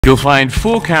You'll find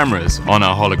 4 cameras on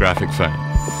our holographic phone.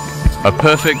 A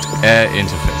perfect air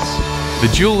interface. The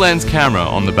dual lens camera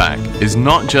on the back is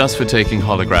not just for taking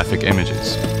holographic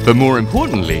images, but more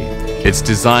importantly, it's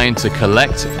designed to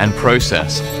collect and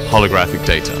process holographic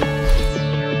data.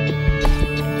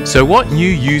 So what new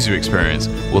user experience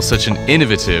will such an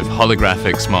innovative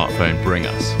holographic smartphone bring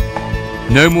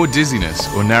us? No more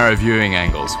dizziness or narrow viewing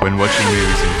angles when watching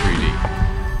movies in 3D.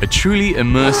 A truly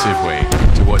immersive way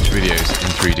to watch videos in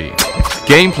 3D.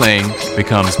 Game playing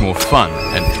becomes more fun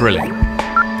and thrilling.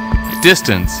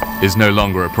 Distance is no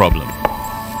longer a problem.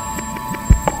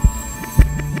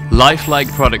 Lifelike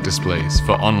product displays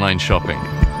for online shopping.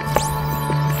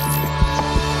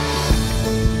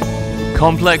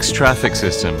 Complex traffic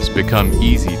systems become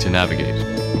easy to navigate.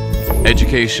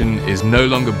 Education is no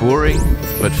longer boring,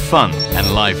 but fun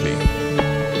and lively.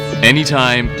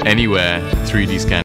 Anytime, anywhere, 3D scan.